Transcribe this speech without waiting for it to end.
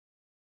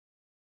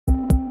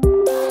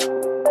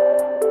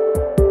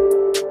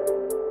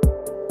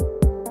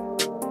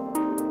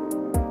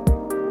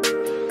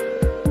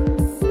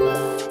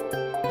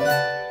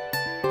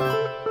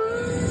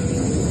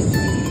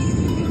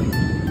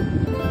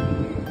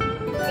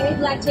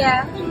black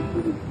child?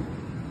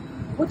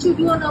 What you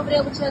doing over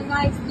there with your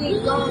nice, big,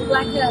 long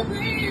black hair?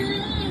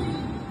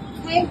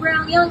 Hey,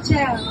 brown young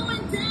child.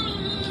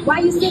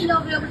 Why you sitting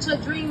over there with your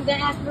dreams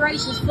and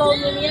aspirations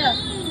floating in the air?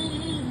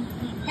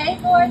 Hey,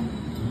 Lord.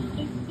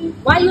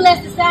 Why you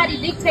let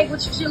society dictate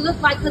what you should look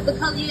like because the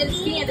color of your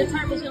skin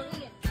determines your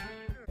end?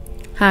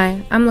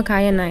 Hi, I'm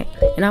Lakaya Knight,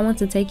 and I want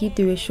to take you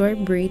through a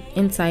short, brief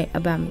insight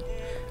about me.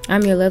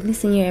 I'm your lovely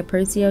senior at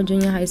PLJ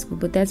Junior High School,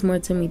 but that's more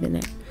to me than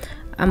that.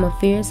 I'm a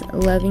fierce,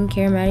 loving,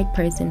 charismatic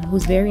person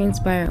who's very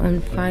inspired on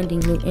finding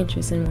new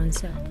interests in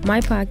oneself. My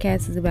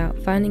podcast is about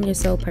finding your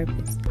soul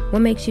purpose.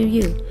 What makes you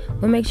you?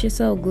 What makes your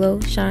soul glow,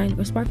 shine,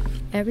 or sparkle?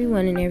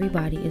 Everyone and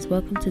everybody is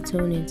welcome to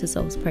tune in to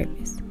Soul's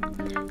Purpose.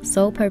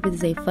 Soul Purpose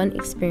is a fun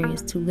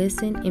experience to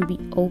listen and be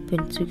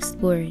open to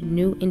explore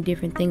new and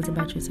different things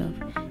about yourself,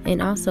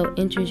 and also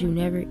interests you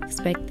never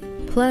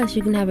expected. Plus,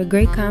 you can have a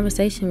great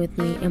conversation with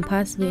me and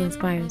possibly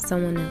inspire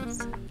someone else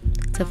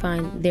to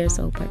find their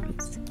soul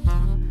purpose.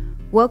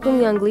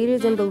 Welcome, young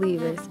leaders and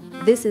believers.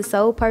 This is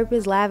Soul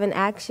Purpose Live in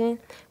Action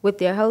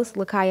with your host,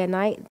 Lakaya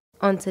Knight.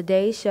 On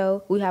today's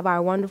show, we have our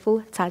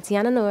wonderful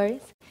Tatiana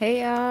Norris.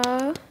 Hey,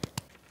 y'all.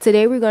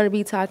 Today, we're going to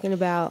be talking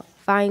about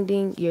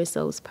finding your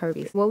soul's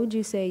purpose. What would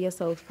you say your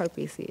soul's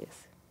purpose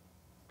is?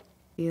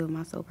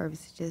 My soul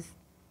purpose is just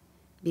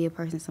be a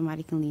person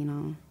somebody can lean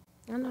on.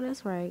 I know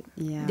that's right.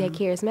 Yeah. That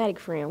charismatic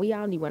friend. We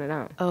all need one of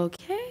them.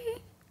 Okay.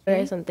 There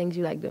are some things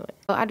you like doing.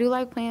 So I do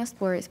like playing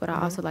sports, but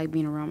I also like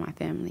being around my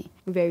family.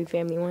 Very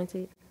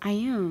family-oriented. I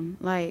am.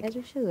 Like, as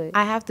you should.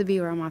 I have to be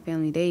around my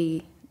family.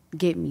 They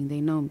get me. They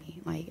know me.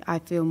 Like, I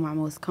feel my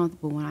most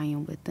comfortable when I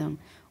am with them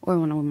or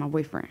when I'm with my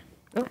boyfriend.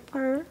 Oh,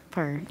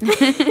 purr.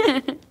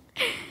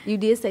 You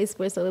did say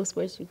sports, so what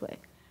sports you play?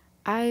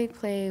 I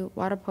play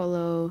water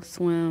polo,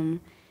 swim,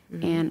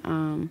 and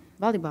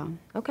volleyball.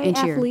 Okay, and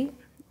cheer. Athlete.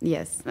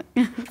 Yes.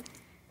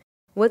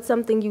 What's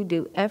something you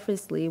do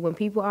effortlessly when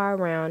people are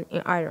around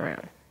and aren't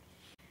around?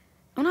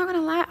 I'm not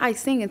gonna lie, I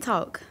sing and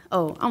talk.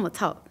 Oh, I'm gonna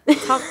talk.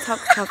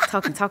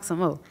 Talk and talk some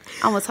more.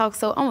 I'm gonna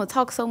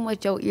talk so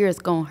much your ears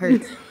gonna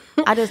hurt.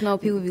 I just know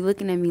people be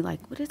looking at me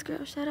like, "Will this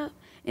girl shut up?"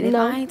 And if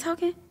I ain't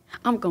talking,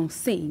 I'm gonna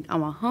sing.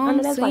 I'm a hum. I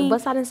know that's sing. like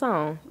bust out a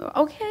song.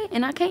 Okay,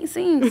 and I can't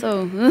sing,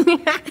 so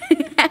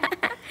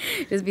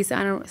just be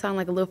sound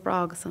like a little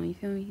frog or something. You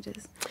feel me?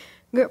 Just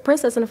Girl,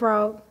 Princess and the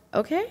Frog.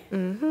 Okay.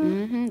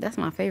 That's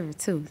my favorite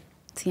too.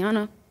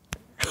 Tiana,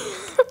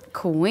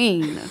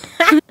 Queen.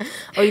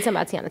 Oh, you talking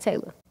about Tiana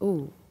Taylor?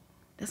 Ooh,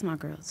 that's my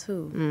girl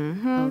too.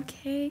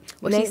 Okay.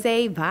 What she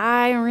say?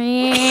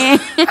 Byron.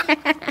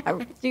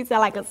 She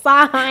sound like a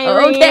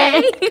siren.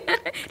 Okay.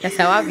 That's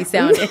how I be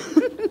sounding.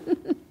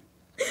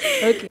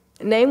 Okay.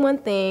 Name one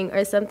thing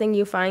or something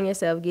you find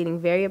yourself getting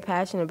very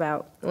passionate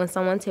about when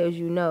someone tells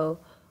you no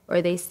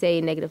or they say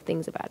negative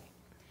things about it.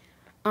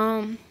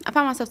 I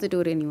find myself to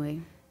do it anyway.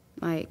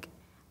 Like,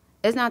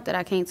 it's not that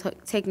I can't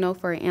take no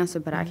for an answer,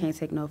 but I can't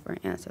take no for an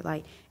answer.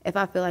 Like, if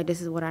I feel like this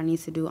is what I need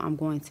to do, I'm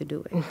going to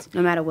do it.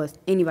 No matter what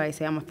anybody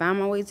say, I'm going to find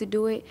my way to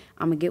do it.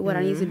 I'm going to get what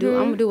I need to do.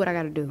 I'm going to do what I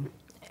got to do.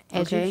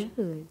 As you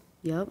should.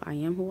 Yep, I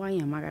am who I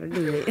am. I got to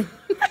do it.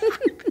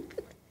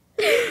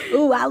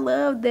 Ooh, I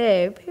love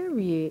that.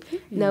 Period.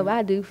 No, but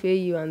I do feel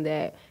you on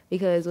that.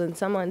 Because when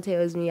someone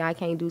tells me I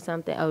can't do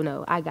something, oh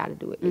no, I gotta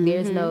do it.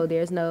 There's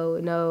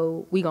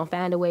no, we gonna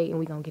find a way and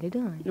we gonna get it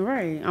done.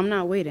 Right. I'm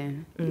not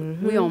waiting.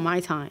 We on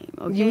my time.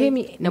 Okay. You hear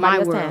me? Nobody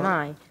else's time.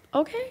 Mine.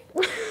 Okay.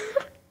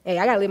 Hey,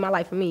 I gotta live my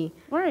life for me.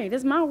 Right.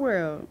 This is my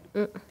world.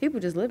 People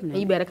just living it.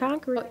 And you better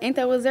conquer it. Ain't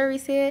that what Zuri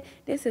said?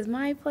 This is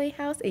my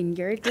playhouse and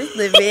you're just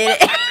living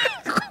it.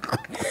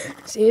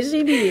 She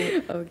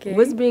did. Okay.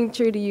 What's being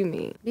true to you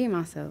mean? Be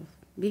myself.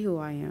 Be who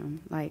I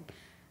am. Like,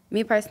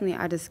 me personally,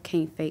 I just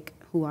can't fake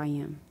who I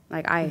am.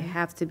 Like, I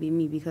have to be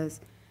me because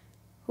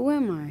who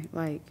am I?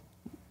 Like,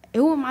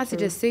 who am I to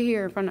just sit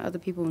here in front of other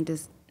people and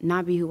just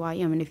not be who I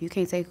am? And if you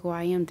can't take who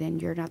I am, then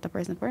you're not the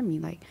person for me.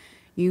 Like,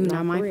 you're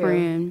not my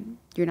friend.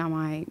 You're not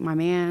my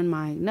man,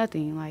 my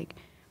nothing. Like,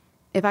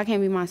 if I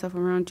can't be myself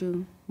around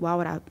you, why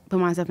would I put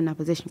myself in that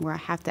position where I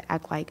have to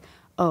act like,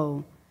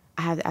 oh,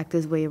 I have to act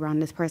this way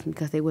around this person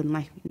because they wouldn't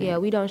like me? Yeah,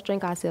 we don't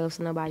shrink ourselves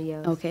to nobody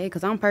else. Okay,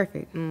 because I'm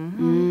perfect.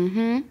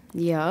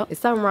 Yep. There's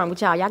something wrong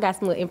with y'all. Y'all got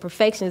some little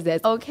imperfections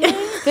that's... Okay.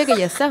 Figure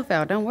yourself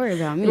out. Don't worry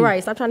about me.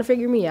 Right, stop trying to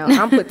figure me out.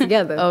 I'm put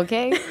together.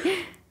 Okay.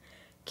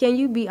 Can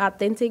you be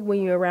authentic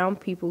when you're around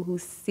people who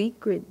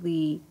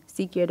secretly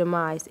seek your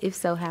demise? If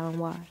so, how and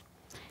why?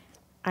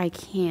 I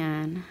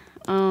can.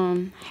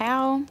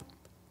 How?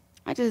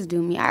 I just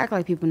do me. I act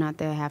like people not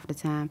there half the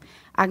time.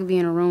 I could be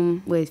in a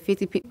room with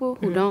 50 people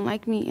who don't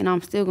like me, and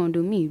I'm still going to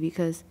do me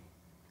because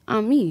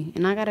I'm me,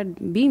 and I got to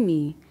be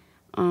me.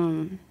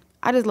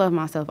 I just love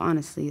myself,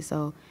 honestly.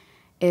 So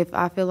if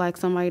I feel like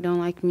somebody don't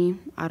like me,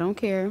 I don't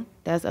care.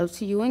 That's up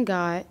to you and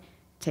God.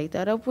 Take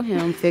that up with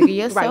him. Figure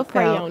yourself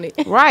pray out. on it.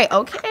 Right,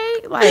 okay?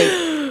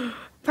 Like,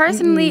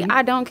 personally,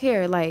 I don't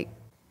care. Like,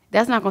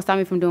 that's not going to stop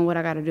me from doing what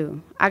I got to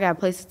do. I got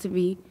places to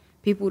be,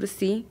 people to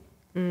see.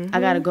 I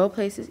gotta go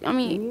places. I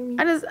mean,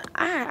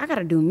 I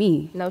gotta do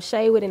me. No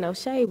shade with it, no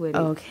shade with it.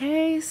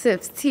 Okay,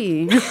 sips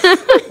tea.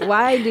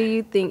 Why do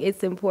you think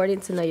it's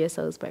important to know your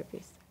soul's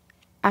purpose?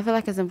 I feel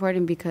like it's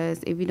important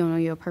because if you don't know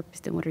your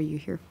purpose, then what are you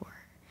here for?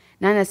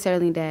 Not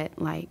necessarily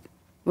that, like,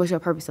 what's your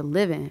purpose of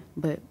living,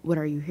 but what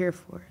are you here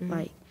for?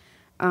 Like,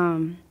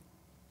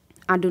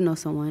 I do know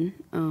someone,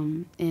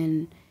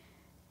 and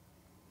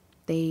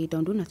they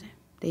don't do nothing.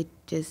 They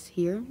just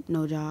here,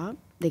 no job.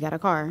 They got a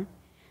car,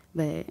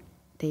 but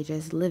they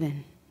just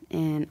living.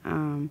 And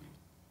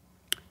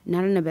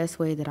not in the best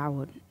way that I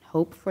would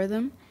hope for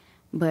them.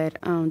 But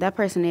that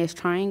person is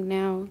trying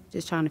now,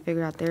 just trying to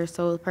figure out their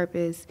soul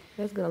purpose.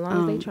 That's good, as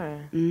long as they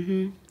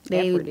trying.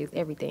 Effort is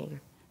everything.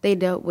 They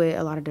dealt with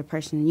a lot of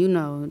depression. You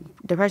know,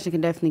 depression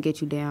can definitely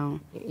get you down.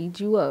 Eat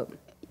you up.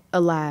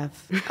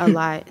 Alive, a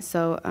lot.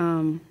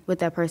 So with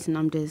that person,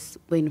 I'm just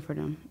waiting for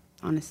them,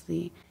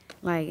 honestly.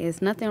 Like,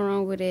 it's nothing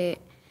wrong with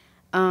it,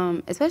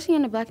 especially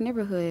in the black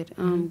neighborhood.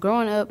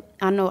 Growing up,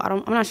 I'm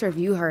not sure if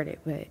you heard it,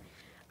 but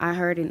I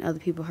heard it and other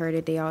people heard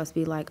it. They always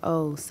be like,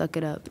 oh, suck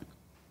it up.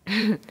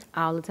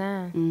 All the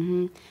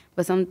time.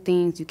 But some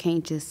things you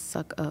can't just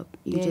suck up.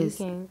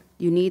 You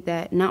need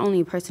that, not only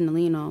a person to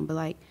lean on, but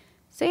like,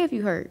 say if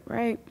you hurt,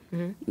 right?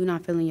 You're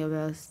not feeling your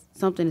best.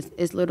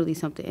 It's literally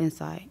something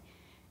inside.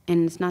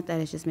 And it's not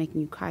that it's just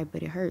making you cry,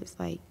 but it hurts.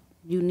 Like,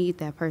 you need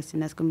that person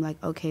that's going to be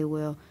like, okay,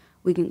 well,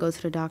 we can go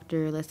to the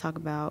doctor. Let's talk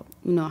about,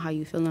 how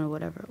you feeling or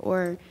whatever.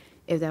 Or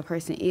if that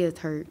person is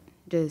hurt,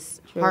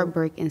 just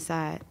heartbreak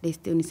inside, they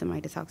still need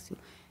somebody to talk to.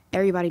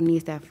 Everybody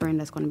needs that friend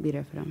that's going to be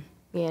there for them.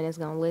 Yeah, and it's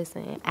going to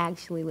listen and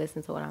actually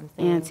listen to what I'm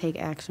saying. And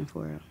take action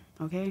for it,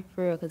 okay?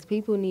 For real, because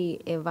people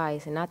need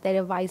advice. And not that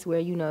advice where,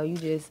 you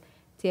just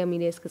tell me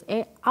this. Because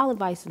all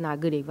advice is not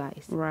good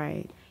advice.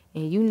 Right.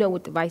 And you know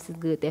what advice is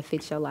good that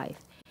fits your life.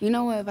 You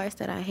know what advice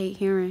that I hate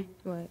hearing?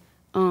 What?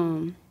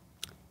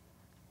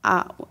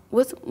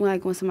 What's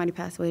like when somebody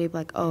passed away, they be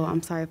like, oh,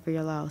 I'm sorry for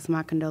your loss.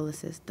 My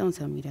condolences. Don't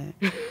tell me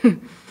that.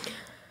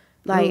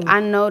 Like, I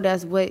know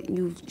that's what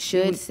you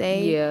should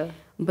say. Yeah.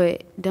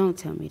 But don't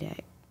tell me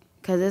that.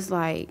 Because it's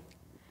like,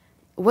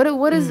 what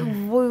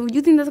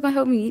you think that's going to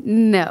help me?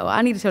 No,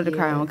 I need to show the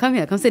cry on. Come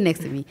here. Come sit next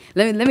to me.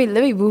 Let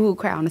me boo-hoo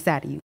cry on the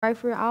side of you. Right,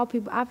 for all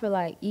people, I feel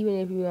like even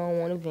if you don't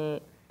want to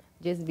vent,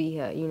 just be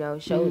here,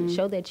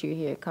 show that you're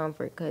here,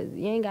 comfort, because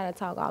you ain't got to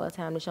talk all the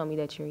time to show me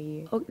that you're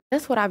here. Okay,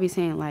 that's what I be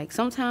saying. Like,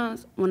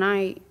 sometimes when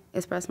I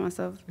express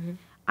myself,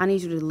 I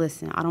need you to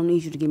listen. I don't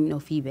need you to give me no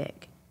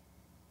feedback.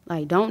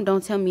 Like,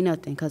 don't tell me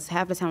nothing, because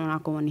half the time I'm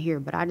not going to hear,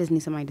 but I just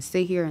need somebody to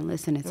sit here and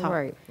listen and talk.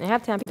 Right. And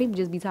half the time people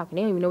just be talking.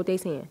 They don't even know what they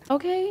saying.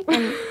 Okay.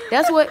 And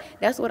that's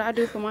what I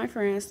do for my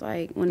friends.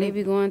 Like, when they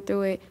be going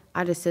through it,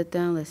 I just sit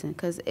there and listen,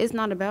 because it's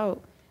not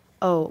about,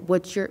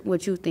 what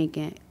you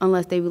thinking,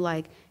 unless they be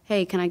like,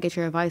 hey, can I get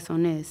your advice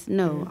on this?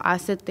 No, I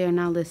sit there and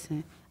I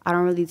listen. I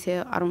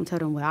don't tell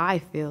them what I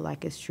feel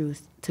like is true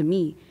to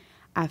me.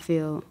 I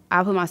put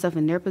myself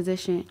in their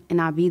position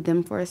and I be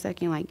them for a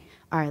second, like,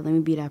 all right, let me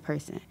be that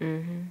person.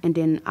 And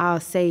then I'll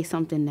say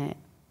something that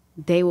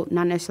they will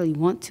not necessarily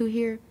want to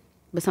hear,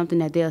 but something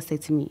that they'll say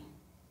to me.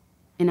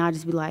 And I'll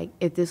just be like,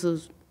 if this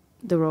was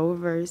the role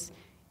reverse,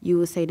 you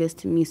would say this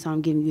to me, so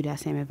I'm giving you that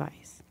same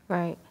advice.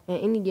 Right. In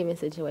any given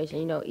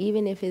situation,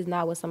 even if it's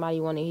not what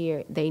somebody want to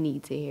hear, they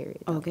need to hear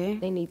it. Okay.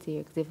 They need to hear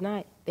it, because if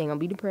not, they're going to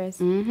be depressed.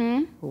 They're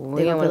going to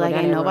feel like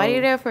ain't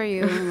nobody there for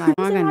you. Like,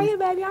 I'm right here,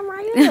 baby. I'm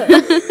right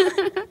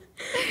here.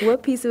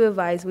 What piece of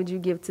advice would you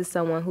give to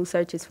someone who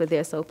searches for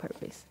their soul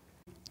purpose?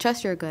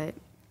 Trust your gut.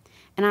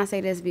 And I say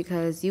this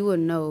because you will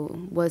know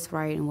what's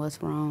right and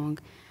what's wrong.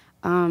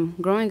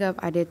 Growing up,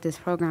 I did this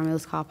program. It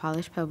was called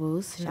Polished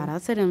Pebbles. Shout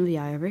out to them if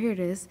y'all ever hear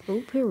this.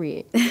 Oh,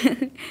 period.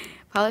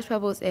 Polished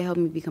Pebbles, it helped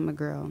me become a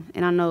girl.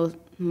 And I know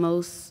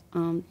most,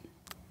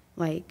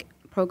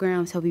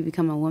 programs help you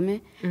become a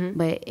woman,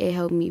 but it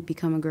helped me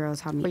become a girl. It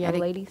taught me for young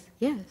ladies?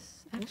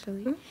 Yes,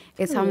 actually.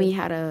 It taught me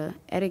how to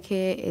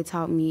etiquette. It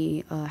taught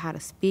me how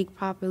to speak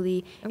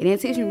properly. It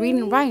didn't teach me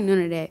reading and writing,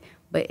 none of that.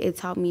 But it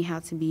taught me how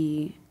to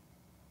be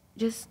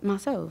just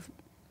myself.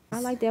 I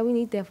like that. We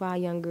need that for our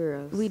young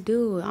girls. We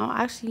do.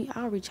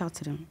 I'll reach out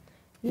to them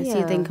and see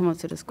if they can come up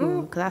to the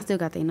school, because I still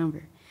got their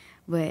number.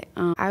 But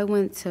I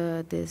went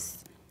to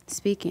this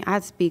speaking.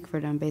 I'd speak for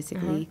them,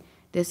 basically.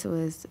 This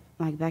was,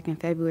 like, back in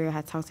February. I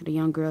had talked to the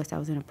young girls that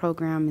was in a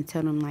program and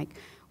tell them, like,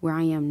 where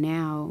I am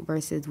now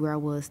versus where I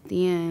was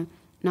then.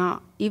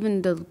 Now,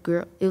 even the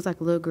girl, it was,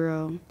 like, a little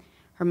girl.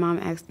 Her mom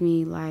asked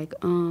me, like,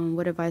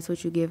 what advice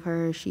would you give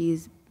her?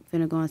 She's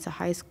finna go into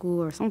high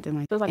school or something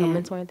like that. So it's like a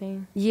mentoring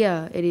thing?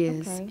 Yeah, it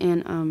is. Okay.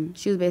 And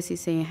she was basically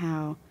saying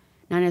how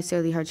not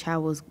necessarily her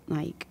child was,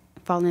 like,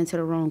 falling into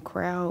the wrong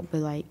crowd, but,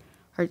 like,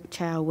 her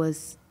child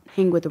was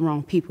hanging with the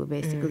wrong people,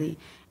 basically.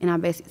 And I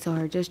basically told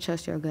her, just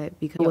trust your gut,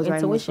 because your it was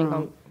right and what's intuition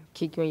wrong. Gonna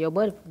kick you in your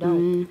butt if you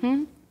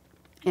don't.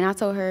 And I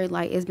told her,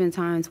 like, it's been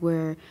times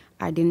where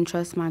I didn't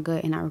trust my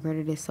gut and I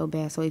regretted it so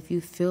bad. So if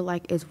you feel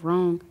like it's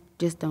wrong,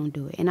 just don't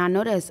do it. And I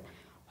know that's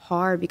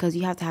hard because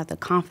you have to have the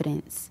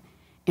confidence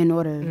in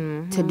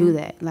order to do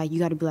that. Like, you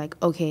got to be like,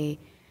 okay,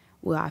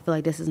 well, I feel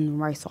like this isn't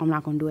right, so I'm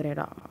not going to do it at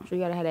all. So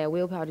you got to have that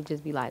willpower to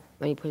just be like,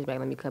 let me push back,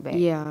 let me cut back.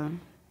 Yeah.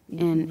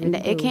 And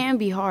it can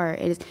be hard.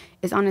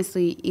 It's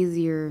honestly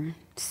easier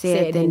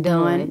said than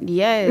done.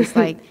 Yes,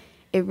 like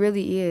it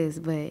really is.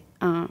 But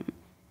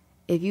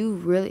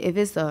if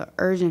it's a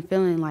urgent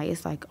feeling, like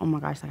it's like, oh my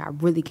gosh, like I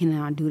really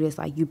cannot do this.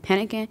 Like you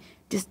panicking,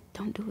 just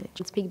don't do it.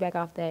 Just piggyback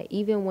off that.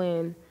 Even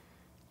when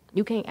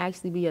you can't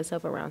actually be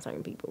yourself around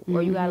certain people,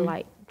 or you gotta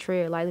like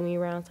tread lightly when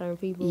you're around certain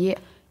people. Yeah.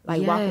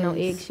 Like walking on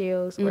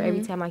eggshells, or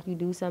every time like you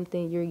do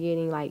something, you're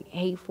getting like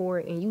hate for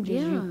it, and you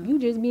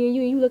just being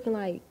you, and you looking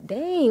like,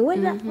 dang, what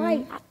is that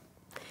like?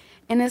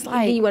 And it's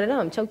like, you one of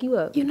them, choke you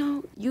up. You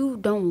know, you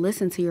don't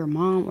listen to your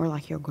mom or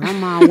like your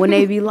grandma when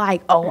they be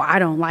like, oh, I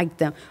don't like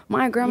them.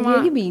 My grandma.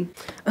 Yeah, you be,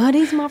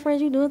 these are my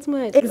friends, you doing too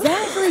much.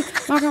 Exactly.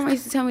 My grandma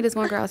used to tell me this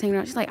one girl I was hanging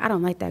around. She's like, I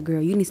don't like that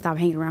girl. You need to stop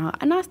hanging around her.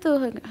 And I still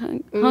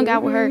hung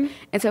out with her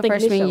until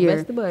freshman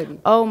year.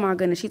 Oh my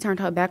goodness. She turned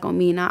her back on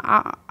me. And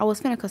I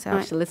was finna cuss out.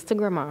 I should listen to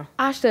grandma.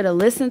 I should have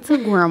listened to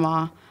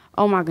grandma.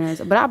 Oh my goodness.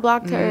 But I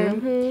blocked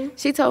her.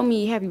 She told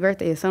me happy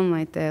birthday or something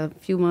like that a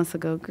few months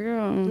ago.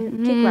 Girl.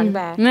 Keep right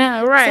back.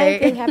 Yeah, right. Same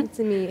thing happened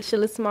to me. She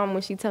listened to mom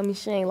when she told me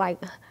she ain't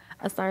like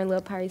a certain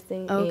little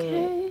person.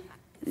 Okay.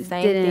 And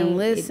same Didn't thing.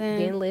 listen.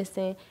 Didn't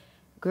listen.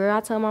 Girl,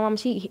 I told my mom,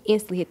 she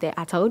instantly hit that.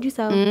 I told you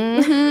so.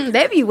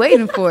 They be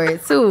waiting for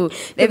it too.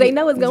 They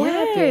know it's gonna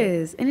happen.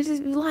 Yes. And it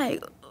just be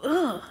like,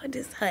 ugh,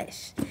 just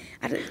hush.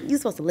 You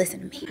supposed to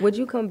listen to me. Would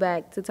you come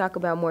back to talk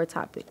about more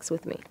topics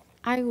with me?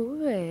 I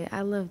would.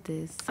 I love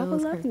this. I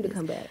would love you to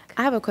come back.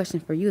 I have a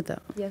question for you,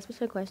 though. Yes, what's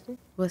your question?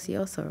 What's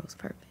your soul's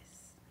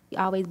purpose?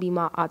 Always be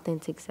my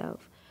authentic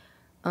self.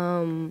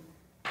 Because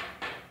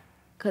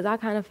I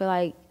kind of feel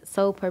like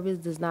soul purpose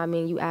does not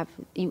mean you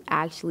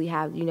actually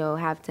have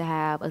to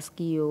have a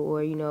skill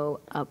or,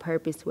 a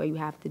purpose where you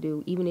have to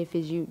do, even if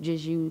it's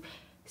you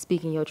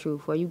speaking your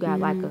truth, or you got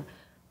like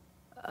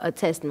a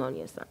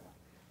testimony or something.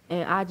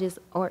 And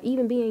or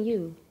even being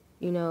you,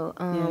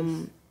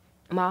 yes.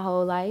 My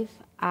whole life,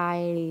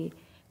 I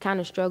kind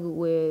of struggled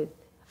with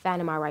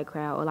finding my right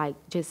crowd or like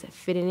just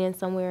fitting in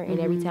somewhere. And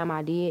every time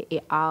I did,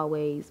 it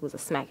always was a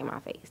smack in my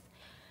face.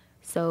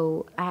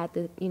 So I had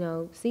to,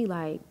 see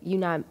like you're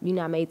not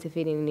made to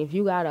fit in. And if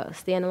you gotta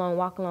stand alone,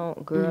 walk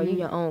alone, girl, you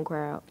your own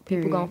crowd.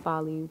 People gonna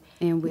follow you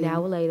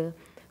now or later.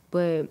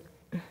 But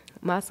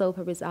my sole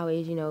purpose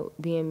always,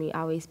 being me,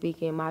 always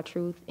speaking my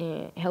truth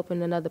and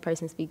helping another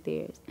person speak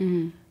theirs.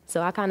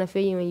 So I kind of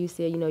feel you when you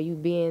said,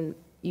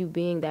 you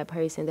being that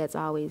person that's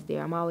always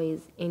there. I'm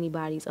always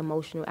anybody's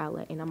emotional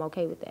outlet, and I'm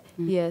okay with that.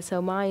 Yeah,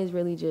 so mine is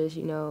really just,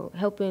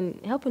 helping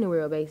the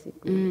world,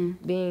 basically.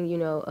 Being,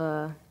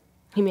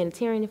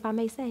 humanitarian, if I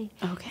may say.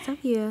 Okay. So,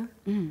 yeah.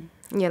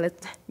 Yeah,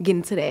 let's get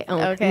into that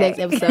on next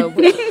episode.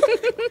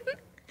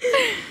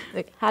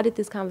 Like, how did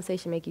this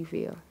conversation make you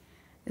feel?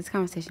 This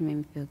conversation made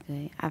me feel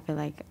good. I feel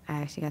like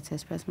I actually got to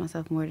express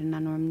myself more than I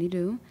normally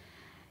do.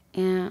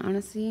 And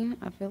honestly,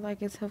 I feel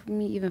like it's helping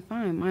me even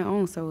find my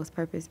own soul's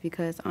purpose,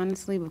 because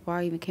honestly, before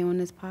I even came on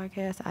this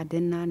podcast, I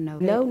did not know.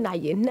 No, now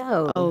you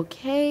know.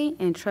 Okay,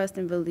 and trust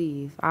and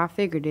believe. I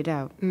figured it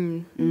out.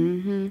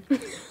 When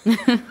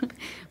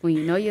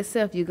you know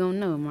yourself, you're going to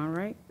know. Am I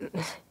right?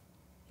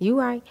 You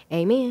right.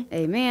 Amen.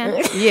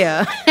 Amen.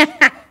 Yeah.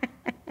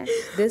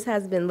 This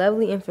has been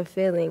lovely and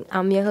fulfilling.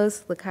 I'm your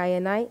host,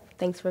 Lakaya Knight.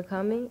 Thanks for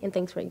coming, and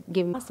thanks for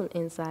giving me some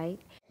insight.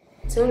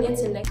 Tune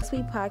into next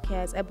week's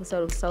podcast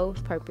episode of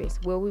Soul's Purpose,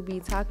 where we'll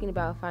be talking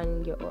about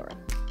finding your aura.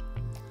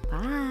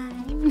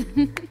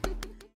 Bye.